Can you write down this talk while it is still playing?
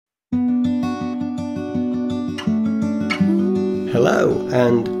Hello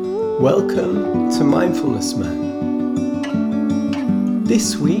and welcome to Mindfulness Man.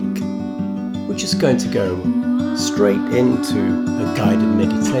 This week we're just going to go straight into a guided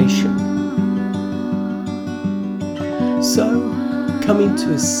meditation. So come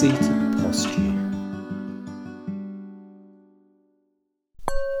into a seated posture.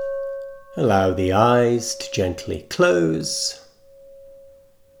 Allow the eyes to gently close.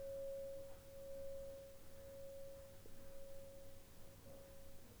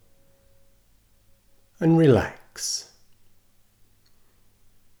 And relax.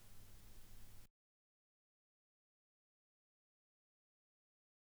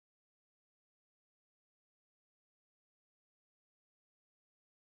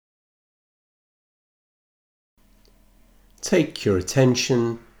 Take your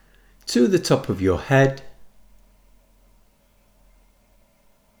attention to the top of your head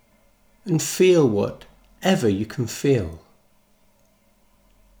and feel whatever you can feel.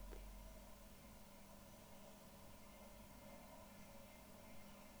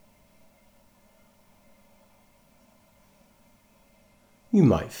 You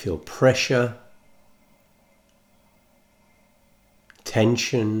might feel pressure,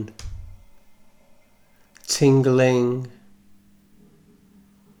 tension, tingling.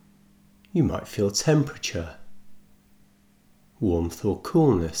 You might feel temperature, warmth or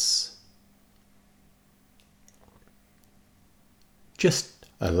coolness. Just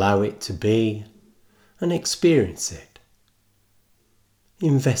allow it to be and experience it.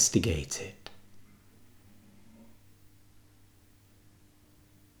 Investigate it.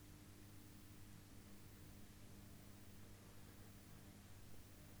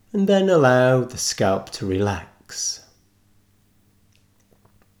 And then allow the scalp to relax.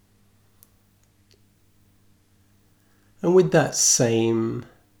 And with that same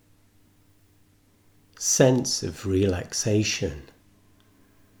sense of relaxation,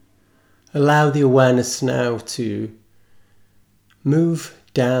 allow the awareness now to move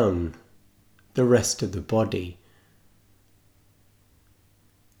down the rest of the body,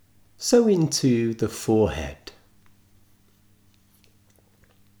 so into the forehead.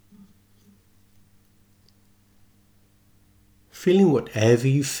 Feeling whatever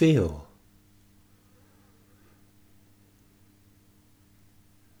you feel.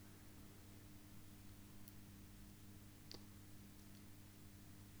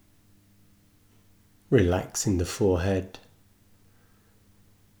 Relaxing the forehead,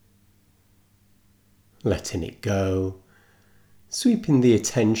 letting it go, sweeping the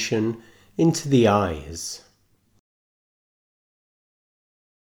attention into the eyes.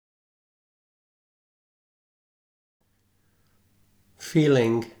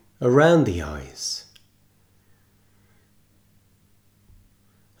 Feeling around the eyes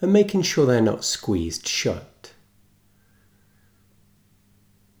and making sure they're not squeezed shut.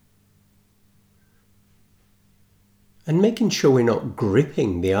 And making sure we're not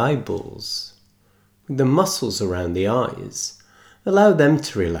gripping the eyeballs with the muscles around the eyes. Allow them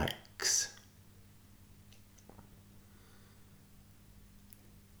to relax.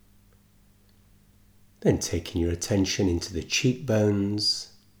 Then taking your attention into the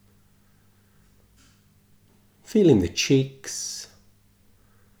cheekbones, feeling the cheeks,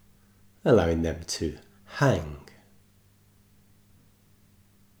 allowing them to hang,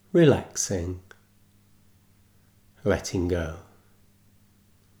 relaxing, letting go.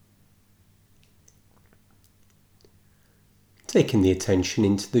 Taking the attention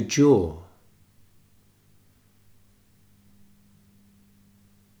into the jaw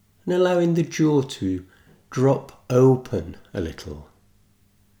and allowing the jaw to drop open a little.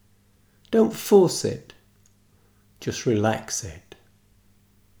 Don't force it, just relax it.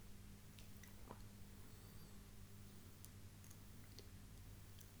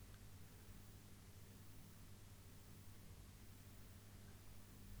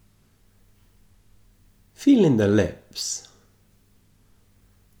 Feeling the lips.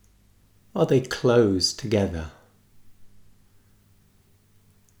 Are they closed together?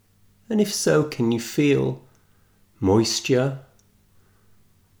 And if so, can you feel moisture,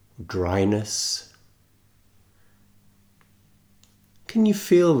 dryness? Can you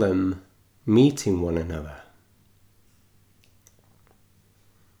feel them meeting one another?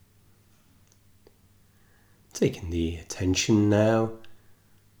 Taking the attention now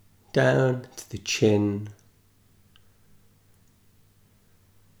down to the chin,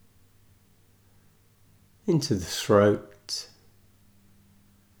 into the throat,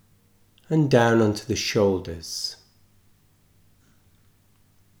 and down onto the shoulders.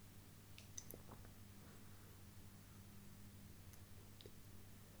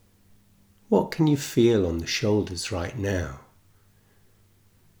 What can you feel on the shoulders right now?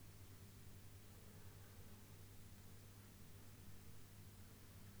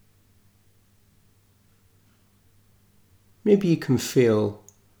 Maybe you can feel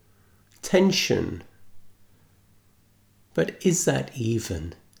tension, but is that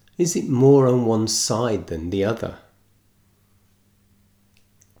even? Is it more on one side than the other?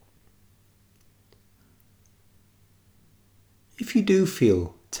 If you do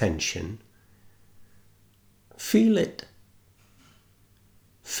feel tension, feel it.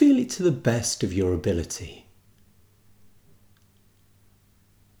 Feel it to the best of your ability.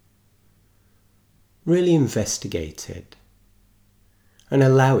 Really investigate it and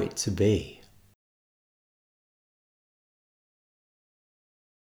allow it to be.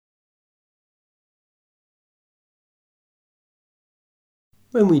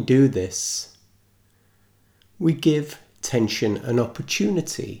 When we do this, we give tension an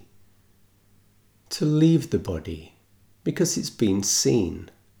opportunity to leave the body because it's been seen,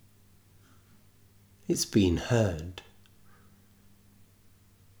 it's been heard.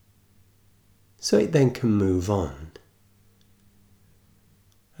 So it then can move on,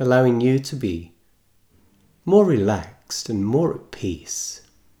 allowing you to be more relaxed and more at peace,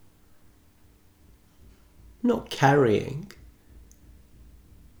 not carrying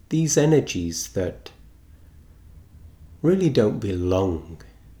these energies that really don't belong.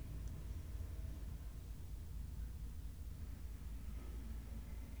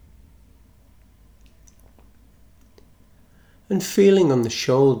 And feeling on the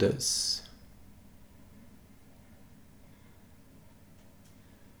shoulders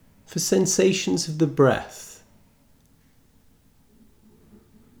for sensations of the breath.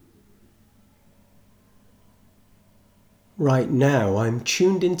 Right now I'm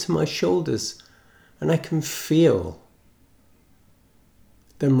tuned into my shoulders and I can feel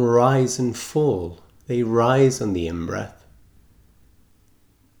them rise and fall. They rise on the in-breath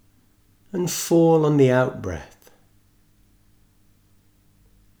and fall on the out-breath.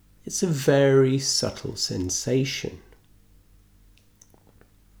 It's a very subtle sensation.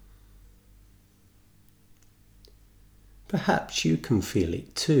 Perhaps you can feel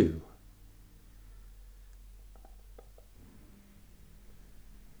it too.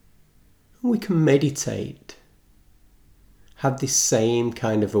 We can meditate, have this same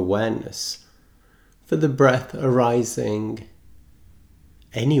kind of awareness for the breath arising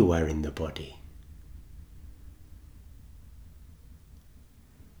anywhere in the body.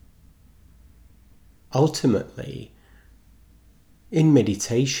 Ultimately, in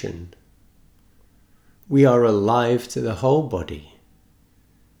meditation, we are alive to the whole body,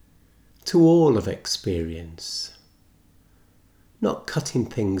 to all of experience, not cutting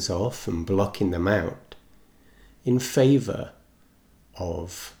things off and blocking them out in favour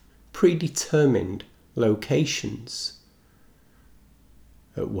of predetermined locations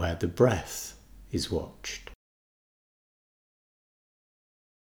at where the breath is watched.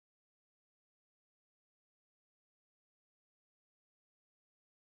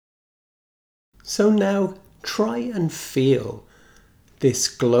 So now try and feel this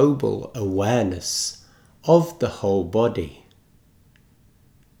global awareness of the whole body,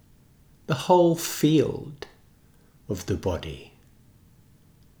 the whole field of the body.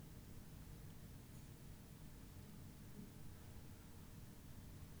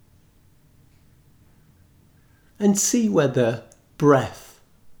 And see whether breath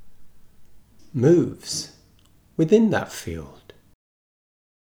moves within that field.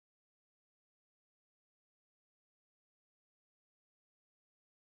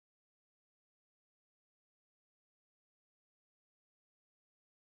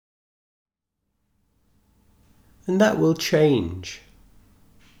 And that will change.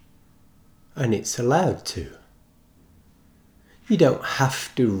 And it's allowed to. You don't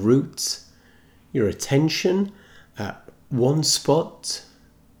have to root your attention at one spot,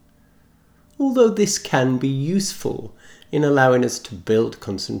 although this can be useful in allowing us to build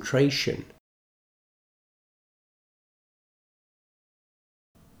concentration.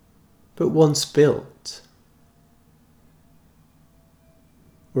 But once built,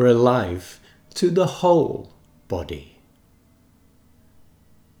 we're alive to the whole body.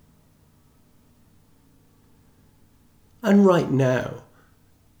 And right now,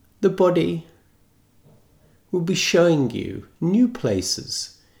 the body will be showing you new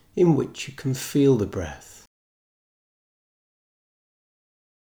places in which you can feel the breath.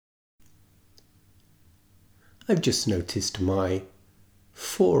 I've just noticed my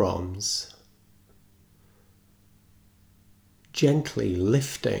forearms gently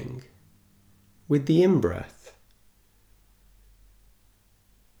lifting with the in-breath.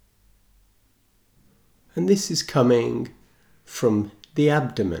 And this is coming from the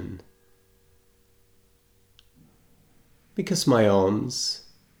abdomen, because my arms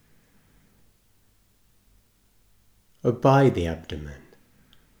or by the abdomen.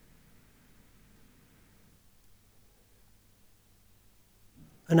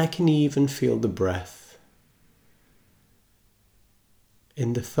 And I can even feel the breath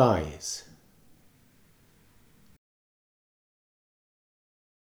in the thighs.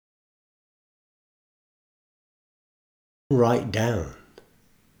 Right down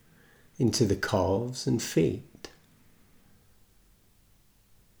into the calves and feet.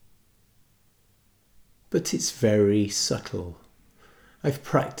 But it's very subtle. I've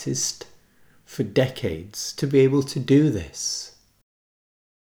practiced for decades to be able to do this.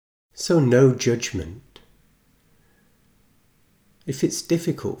 So no judgment if it's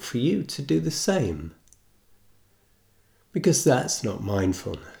difficult for you to do the same, because that's not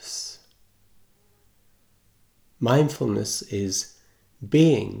mindfulness. Mindfulness is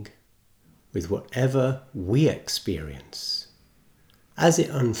being with whatever we experience as it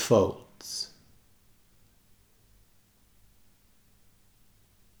unfolds.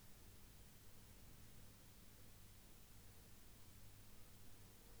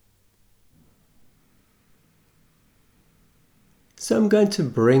 So I'm going to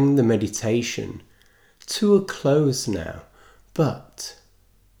bring the meditation to a close now, but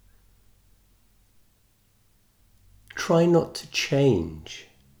try not to change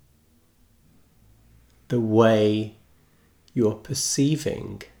the way you're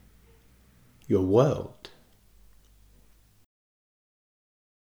perceiving your world.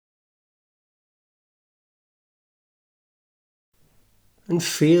 And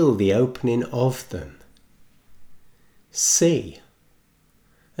feel the opening of them. See,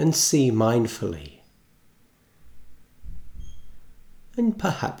 and see mindfully. And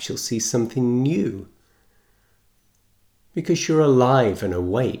perhaps you'll see something new, because you're alive and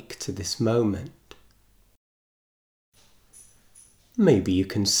awake to this moment. Maybe you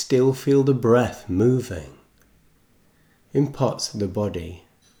can still feel the breath moving in parts of the body.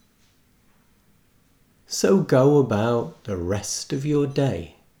 So go about the rest of your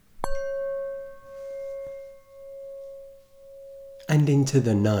day and into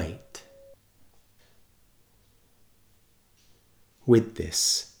the night with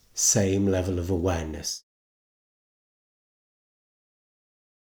this same level of awareness.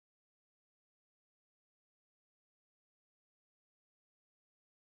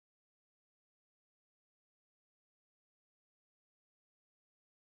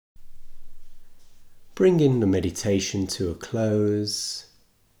 Bringing the meditation to a close.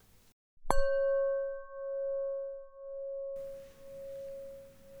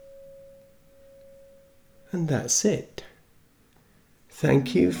 And that's it.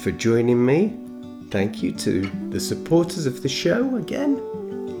 Thank you for joining me. Thank you to the supporters of the show again.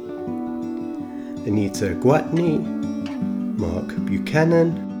 Anita Guatney, Mark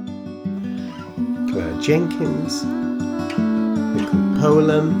Buchanan, Claire Jenkins, Nicole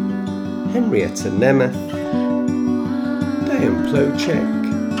Polam, Henrietta Nemeth, Diane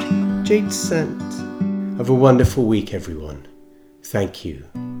Plocek, Jade Sant. Have a wonderful week, everyone. Thank you.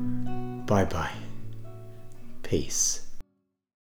 Bye-bye. Peace.